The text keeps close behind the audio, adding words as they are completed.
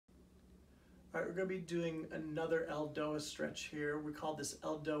All right, we're going to be doing another Eldoa stretch here. We call this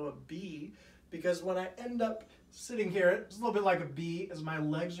Eldoa B because when I end up sitting here, it's a little bit like a B as my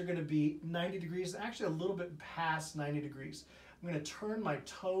legs are going to be 90 degrees, actually a little bit past 90 degrees. I'm going to turn my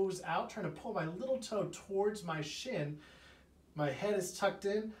toes out, trying to pull my little toe towards my shin. My head is tucked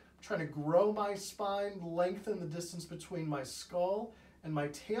in. I'm trying to grow my spine, lengthen the distance between my skull and my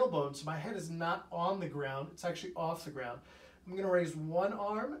tailbone so my head is not on the ground, it's actually off the ground. I'm going to raise one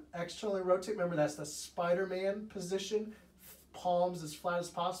arm, externally rotate. Remember, that's the Spider-Man position, palms as flat as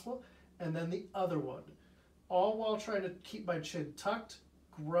possible, and then the other one. All while trying to keep my chin tucked,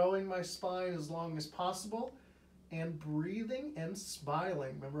 growing my spine as long as possible, and breathing and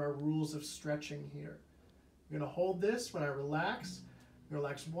smiling. Remember our rules of stretching here. I'm going to hold this when I relax.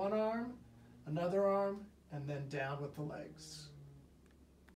 Relax one arm, another arm, and then down with the legs.